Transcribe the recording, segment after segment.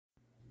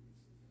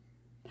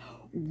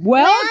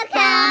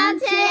Welcome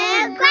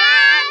to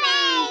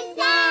Grandma's!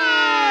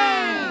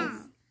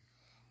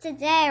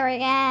 Today we're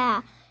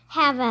gonna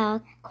have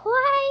a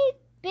quite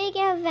big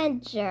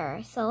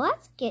adventure. So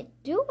let's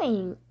get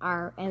doing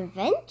our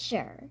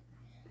adventure.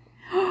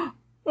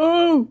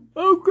 Oh,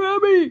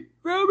 Grammy!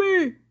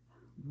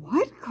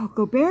 What,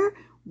 Cocoa Bear?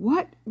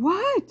 What?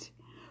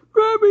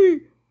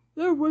 Grammy,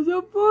 there was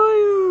a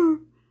fire!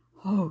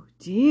 Oh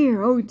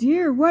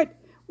dear,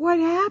 what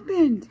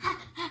happened?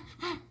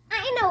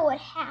 I know what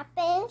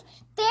happened.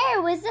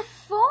 There was a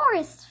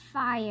forest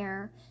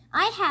fire.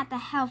 I had to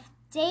help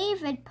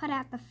David put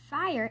out the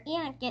fire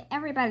and get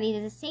everybody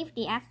to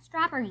safety at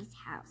Strawberry's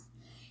house.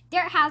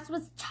 Their house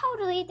was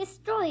totally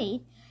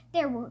destroyed.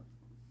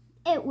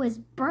 It was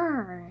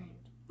burned.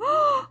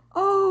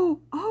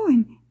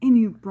 And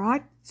you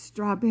brought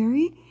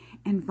Strawberry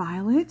and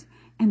Violet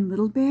and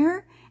Little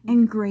Bear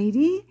and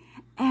Grady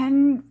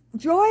and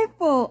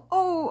Joyful.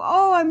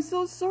 Oh, I'm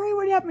so sorry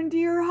what happened to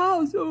your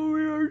house. Oh,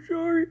 we are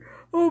sorry.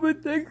 Oh,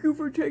 but thank you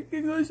for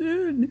taking us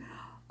in.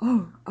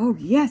 Oh,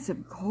 yes,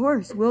 of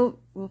course. We'll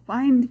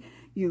find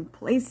you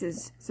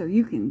places so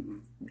you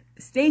can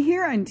stay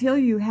here until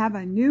you have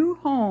a new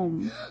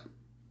home.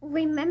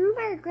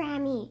 Remember,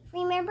 Grammy?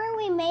 Remember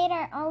we made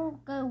our own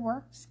Good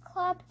Works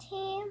Club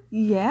team?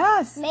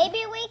 Yes.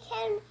 Maybe we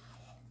can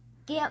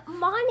get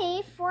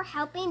money for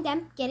helping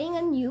them getting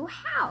a new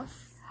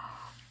house.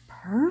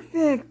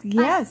 Perfect.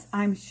 Yes,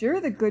 I'm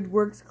sure the Good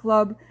Works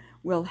Club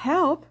will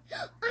help.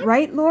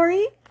 Right,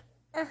 Lori?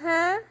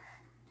 Uh-huh.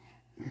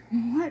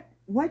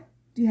 What?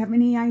 Do you have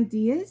any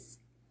ideas?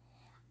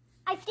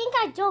 I think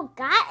I don't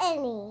got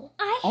any.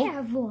 I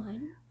have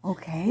one.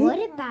 Okay. What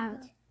about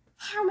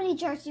how many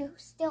jars you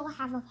still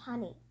have of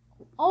honey?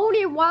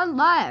 Only one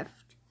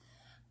left.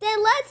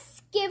 Then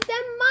let's give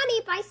them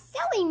money by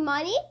selling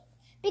money,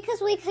 because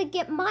we could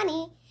get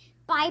money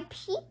by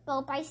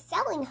people by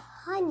selling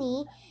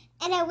honey,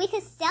 and then we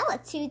could sell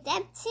it to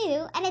them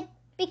too, and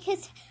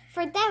because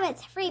for them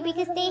it's free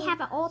because they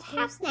have an old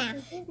house now.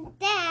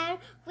 Then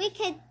we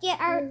could get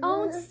our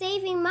own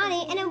saving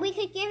money, and then we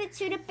could give it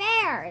to the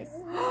bears.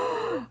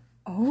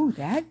 Oh,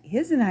 that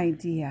is an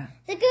idea.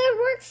 The Good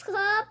Works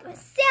Club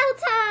sale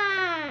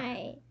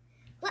time!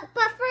 But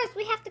first,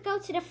 we have to go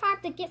to the farm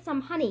to get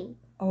some honey.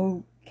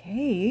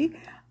 Okay.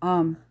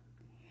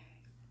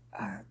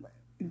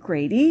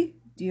 Grady,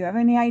 do you have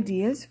any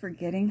ideas for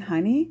getting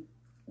honey?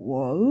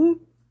 Well,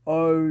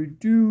 I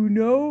do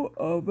know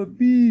of a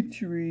bee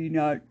tree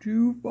not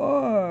too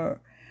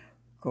far.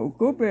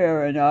 Cocoa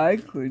Bear and I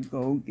could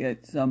go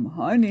get some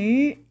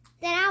honey.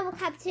 Then I will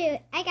come too.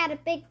 I got a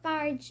big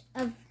barge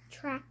of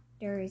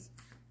tractors.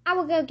 I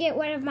will go get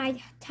one of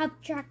my tub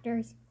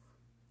tractors.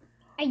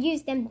 I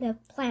use them to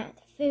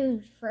plant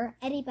food for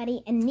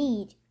anybody in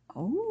need.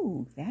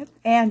 Oh,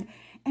 and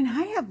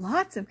I have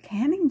lots of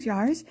canning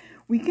jars.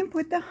 We can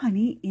put the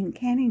honey in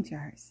canning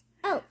jars.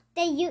 Oh,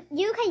 then you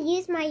can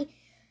use my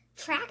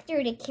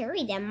tractor to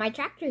carry them. My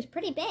tractor is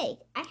pretty big.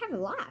 I have a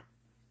lot.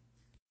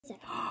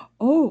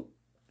 Oh,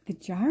 the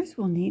jars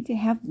will need to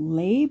have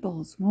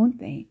labels, won't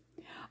they?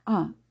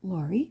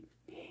 Lori,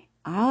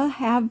 I'll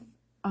have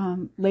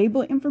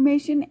label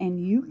information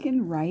and you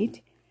can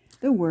write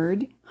the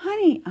word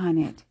honey on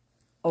it.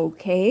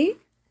 Okay?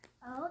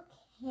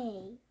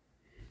 Okay.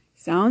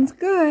 Sounds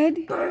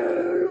good.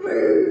 Ta-da!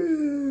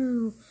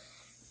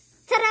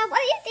 What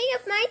do you think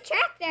of my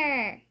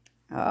tractor?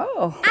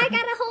 Oh. I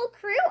got a whole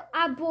crew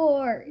on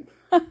board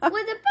with a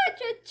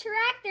bunch of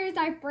tractors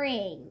I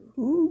bring.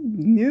 Who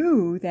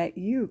knew that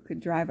you could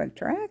drive a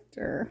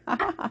tractor?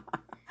 I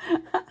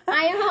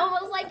am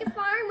almost like a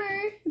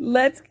farmer.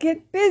 Let's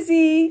get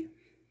busy.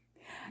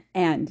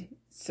 And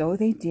so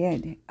they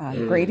did.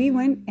 Grady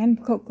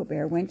and Cocoa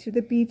Bear went to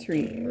the bee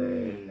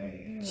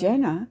tree.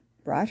 Jenna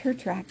brought her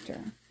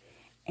tractor,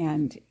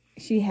 and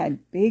she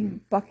had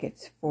big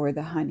buckets for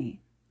the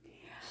honey.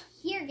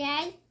 Here,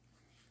 guys.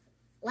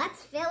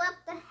 Let's fill up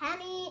the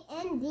honey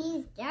in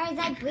these jars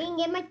I bring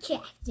in my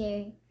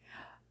tractor.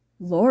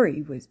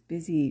 Lori was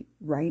busy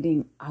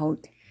writing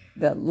out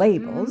the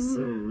labels.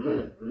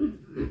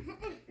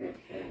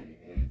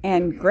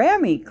 And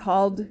Grammy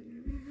called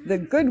the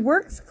Good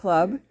Works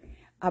Club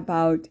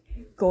about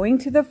going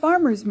to the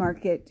farmer's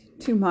market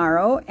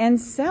tomorrow and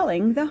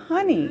selling the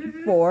honey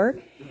for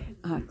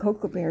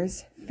Cocoa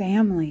Bear's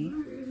family.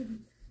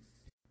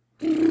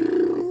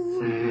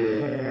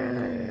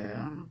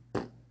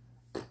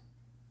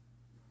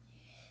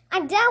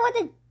 I'm done with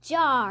the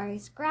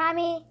jars,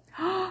 Grammy.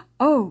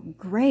 Oh,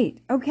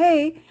 great.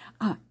 Okay.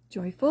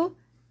 Joyful,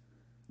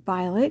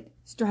 Violet,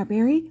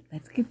 Strawberry,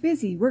 let's get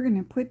busy. We're going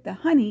to put the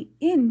honey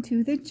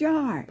into the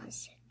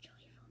jars.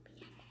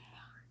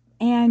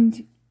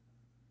 And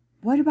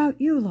what about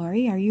you,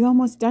 Lori? Are you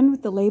almost done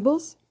with the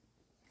labels?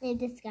 They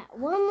just got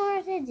one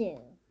more to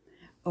do.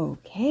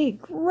 Okay,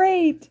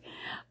 great.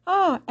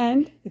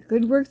 And the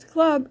Good Works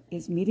Club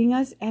is meeting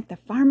us at the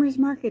farmer's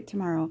market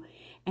tomorrow.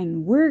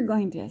 And we're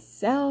going to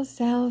sell.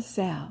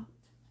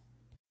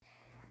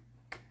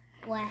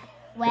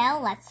 Well,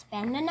 let's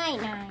spend the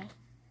night.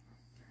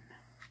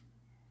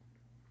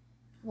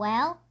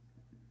 Well,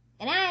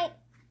 Good night.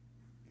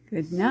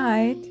 Good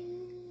night.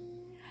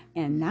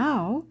 And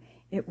now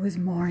it was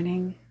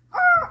morning.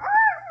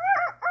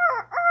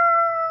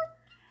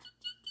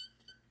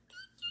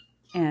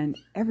 And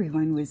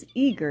everyone was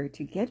eager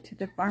to get to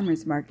the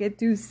farmer's market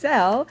to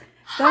sell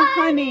the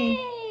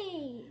honey.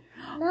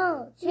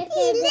 No, delicious.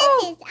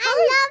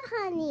 I love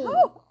honey.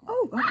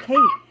 Oh, okay.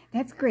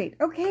 That's great.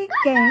 Okay,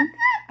 gang,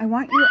 I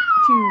want you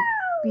to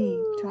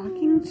be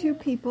talking to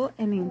people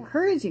and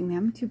encouraging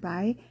them to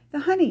buy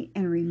the honey.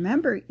 And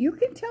remember, you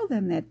can tell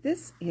them that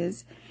this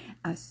is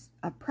a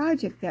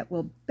project that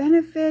will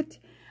benefit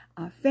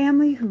a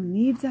family who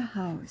needs a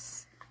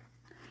house.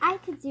 I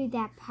could do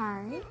that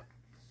part.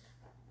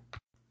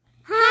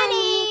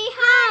 Honey,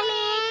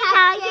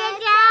 come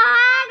get your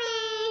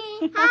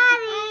honey.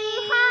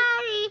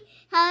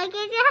 Honey,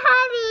 get your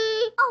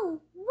honey.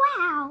 Oh,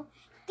 wow.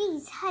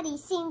 These honey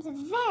seems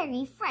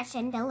very fresh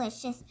and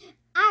delicious.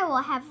 I will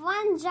have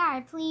 1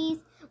 jar, please.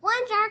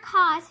 1 jar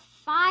costs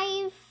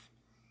 $5.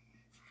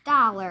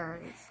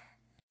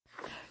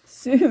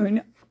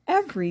 Soon,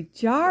 every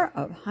jar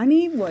of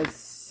honey was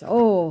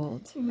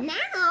sold.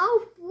 Now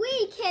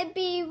we can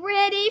be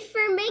ready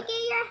for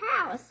making your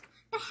house.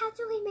 But how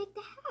do we make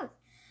the house?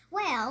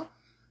 Well,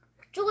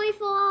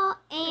 Joyful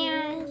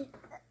and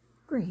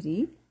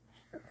Grady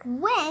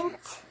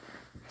went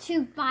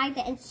to buy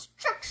the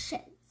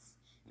instructions.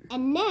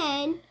 And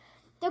then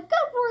the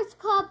Good Boys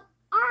Club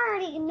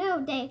already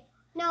they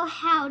know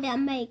how to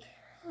make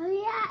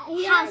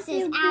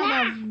houses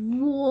out of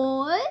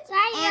wood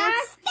and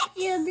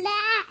sticks.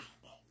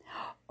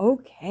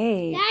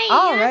 Okay.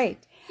 All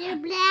right.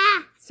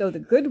 So the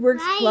Good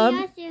Works Club.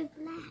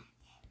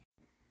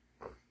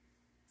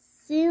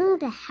 Soon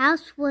the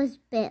house was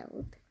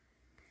built.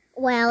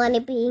 Well,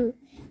 anybody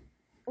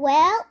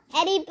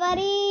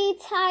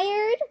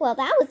tired? Well,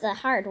 that was a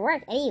hard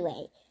work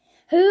anyway.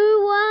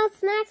 Who wants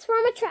snacks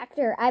from a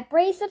tractor? I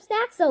brought some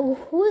snacks, so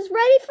who's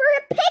ready for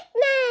a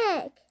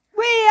picnic?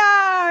 We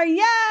are!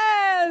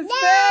 Yes!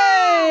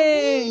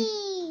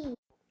 Yay!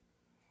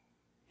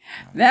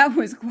 That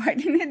was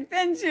quite an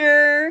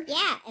adventure.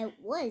 Yeah, it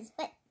was.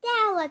 But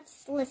now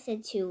let's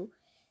listen to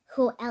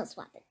who else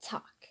wants to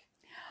talk.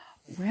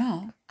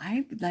 Well,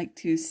 I would like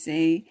to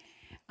say,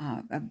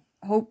 I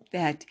hope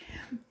that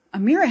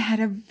Amira had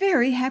a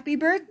very happy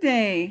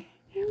birthday.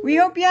 We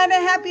hope you had a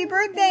happy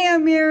birthday,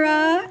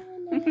 Amira.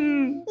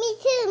 Me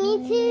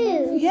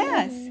too.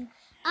 Yes.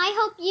 I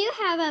hope you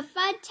have a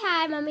fun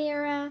time,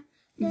 Amira.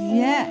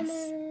 Yes.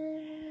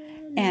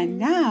 And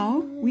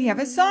now we have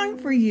a song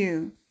for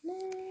you.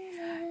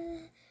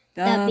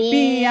 The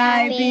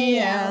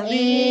B-I-B-L-E,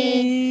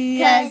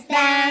 'cause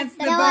that's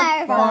the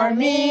book for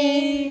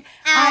me.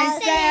 I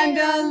stand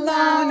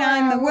alone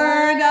on the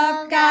Word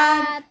of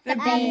God, the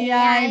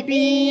B-I-B-L-E.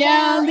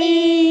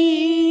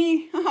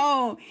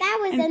 Oh, That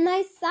was a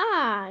nice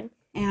song.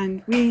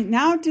 and we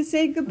now to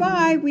say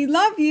goodbye. We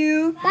love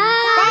you.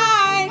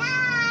 Bye.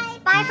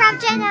 Bye from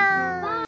Jenna.